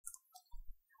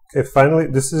Okay, finally,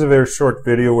 this is a very short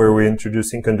video where we're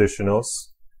introducing conditionals.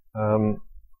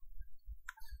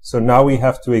 So now we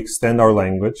have to extend our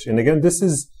language, and again, this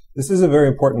is a very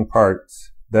important part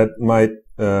that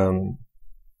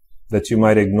that you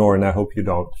might ignore, and I hope you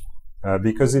don't,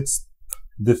 because it's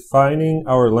defining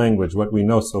our language, what we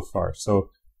know so far. So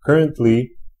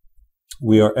currently,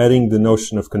 we are adding the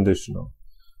notion of conditional.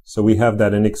 So we have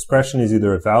that an expression is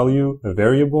either a value, a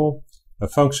variable, a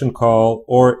function call,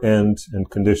 or end and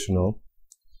conditional.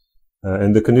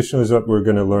 And the conditional is what we're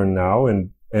going to learn now, and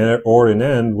or and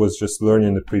end was just learned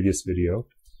in the previous video.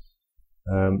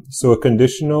 So a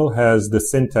conditional has the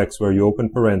syntax where you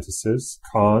open parentheses,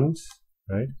 cond,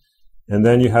 right? And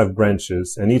then you have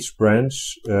branches, and each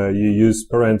branch you use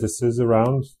parentheses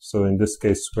around. So in this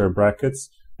case, square brackets,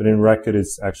 but in bracket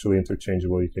it's actually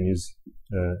interchangeable. You can use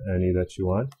any that you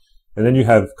want. And then you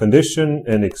have condition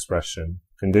and expression.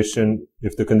 Condition,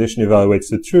 if the condition evaluates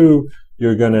to true,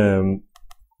 you're going to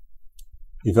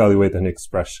evaluate an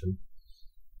expression.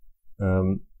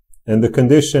 And the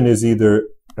condition is either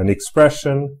an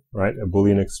expression, right, a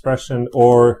Boolean expression,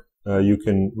 or you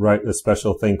can write a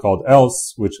special thing called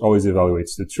else, which always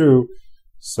evaluates to true,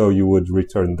 so you would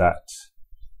return that.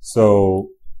 So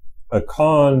a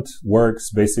cond works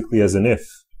basically as an if,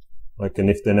 like an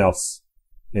if then else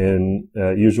in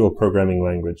usual programming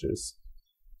languages.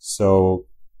 So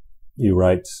you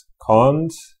write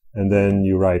cond, and then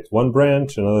you write one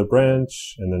branch, another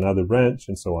branch, and another branch,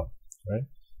 and so on, right?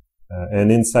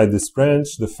 And inside this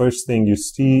branch, the first thing you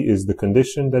see is the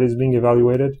condition that is being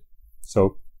evaluated.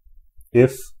 So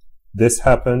if this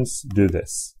happens, do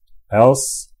this.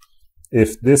 Else,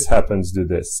 if this happens, do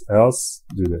this. Else,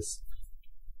 do this.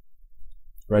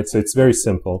 Right? So it's very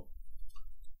simple.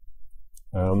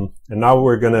 And now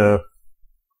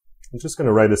I'm just going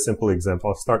to write a simple example.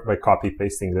 I'll start by copy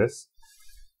pasting this.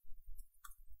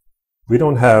 We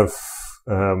don't have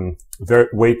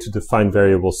way to define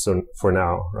variables for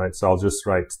now, right? So I'll just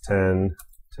write 10,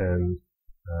 10.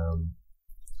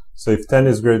 So if 10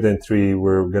 is greater than 3,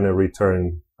 we're going to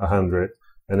return 100.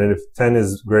 And then if 10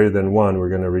 is greater than 1, we're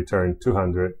going to return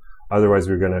 200. Otherwise,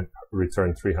 we're going to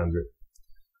return 300.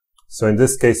 So in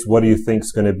this case, what do you think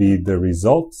is going to be the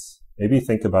result? Maybe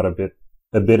think about a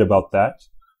bit about that.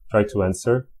 Try to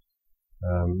answer.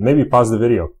 Maybe pause the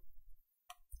video.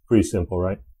 Pretty simple,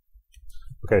 right?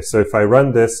 Okay, so if I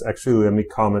run this, actually let me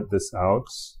comment this out,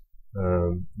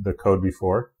 the code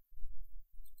before.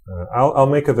 I'll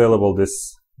make available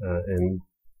this in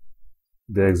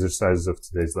the exercises of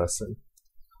today's lesson.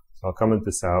 So I'll comment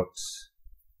this out.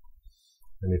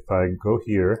 And if I go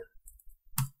here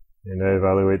and I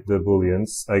evaluate the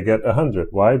booleans, I get 100.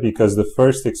 Why? Because the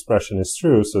first expression is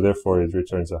true, so therefore it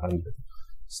returns 100.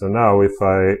 So now if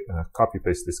I copy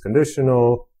paste this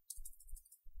conditional,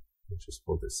 let's just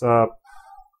pull this up.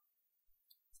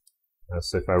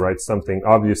 So if I write something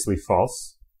obviously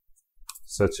false,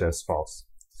 such as false,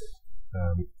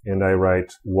 and I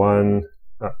write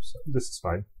this is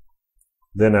fine,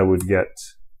 then I would get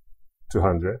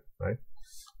 200, right?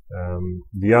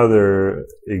 The other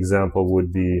example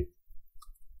would be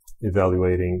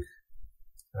evaluating,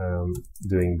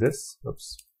 doing this,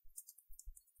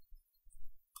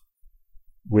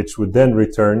 which would then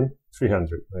return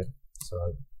 300, right? So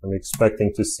I'm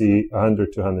expecting to see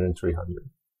 100, 200, and 300.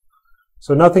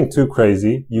 So nothing too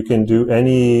crazy. You can do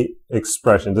any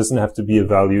expression. It doesn't have to be a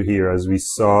value here, as we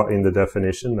saw in the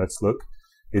definition. Let's look.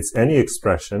 It's any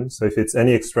expression. So if it's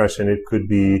any expression, it could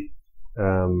be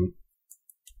 10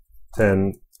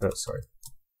 plus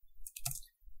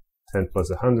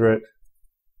 100.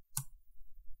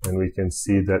 And we can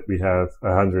see that we have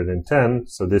 110.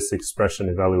 So this expression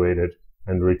evaluated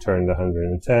and returned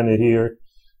 110 here.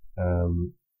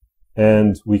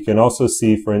 And we can also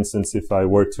see, for instance, if I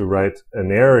were to write an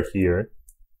error here,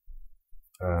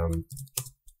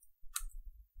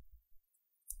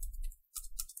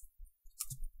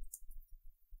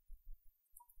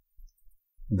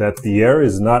 that the error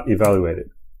is not evaluated,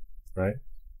 right?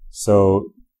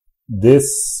 So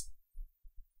this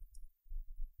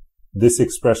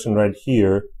expression right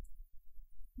here,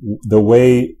 the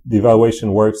way the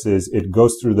evaluation works is it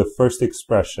goes through the first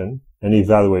expression and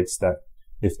evaluates that.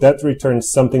 If that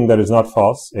returns something that is not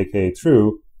false, aka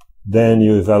true, then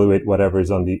you evaluate whatever is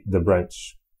on the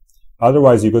branch.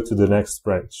 Otherwise, you go to the next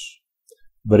branch.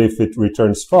 But if it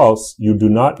returns false, you do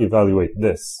not evaluate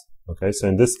this. Okay, so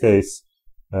in this case,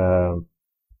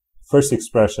 first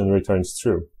expression returns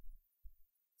true,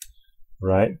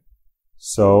 right?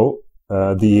 So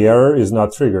the error is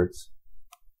not triggered,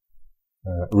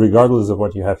 regardless of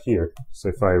what you have here. So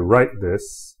if I write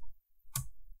this,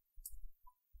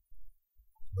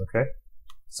 okay,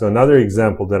 So another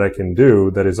example that I can do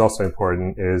that is also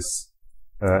important is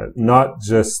not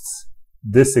just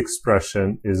this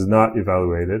expression is not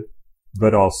evaluated,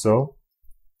 but also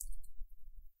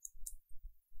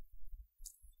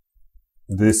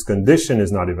this condition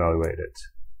is not evaluated.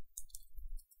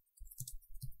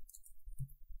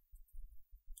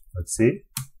 Let's see.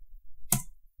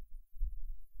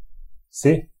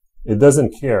 See? It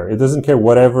doesn't care. It doesn't care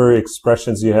whatever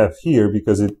expressions you have here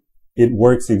because it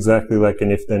works exactly like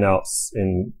an if-then else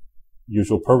in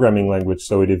usual programming language.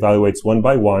 So it evaluates one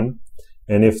by one.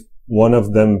 And if one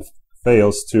of them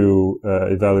fails to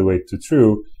evaluate to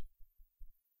true,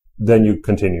 then you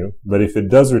continue. But if it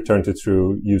does return to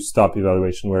true, you stop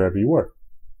evaluation wherever you were.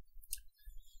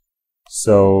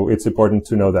 So it's important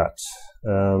to know that.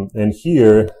 And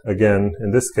here, again,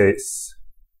 in this case,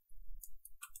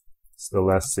 it's the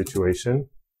last situation,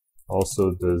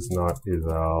 also does not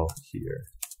eval here.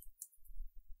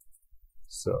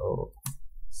 So,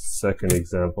 second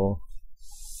example.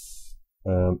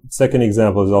 Second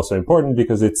example is also important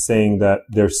because it's saying that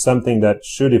there's something that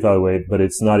should evaluate, but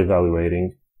it's not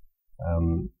evaluating,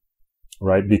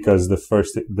 right? Because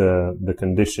the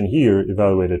condition here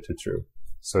evaluated to true.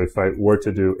 So if I were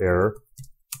to do error,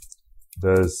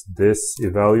 does this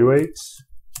evaluate?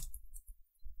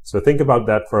 So think about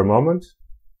that for a moment.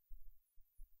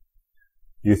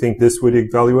 You think this would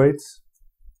evaluate?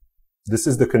 This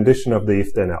is the condition of the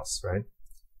if then else, right?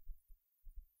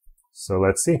 So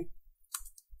let's see.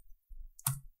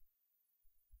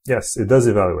 Yes, it does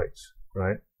evaluate,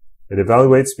 right? It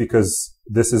evaluates because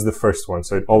this is the first one,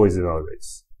 so it always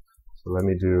evaluates. So let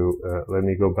me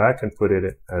go back and put it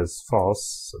as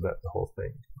false, so that the whole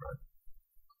thing, right?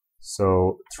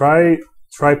 So try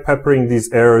peppering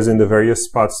these errors in the various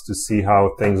spots to see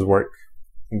how things work.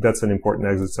 I think that's an important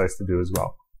exercise to do as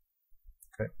well.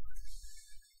 Okay.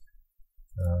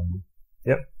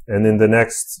 Yep. And in the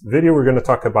next video, we're going to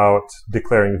talk about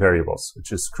declaring variables,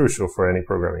 which is crucial for any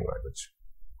programming language.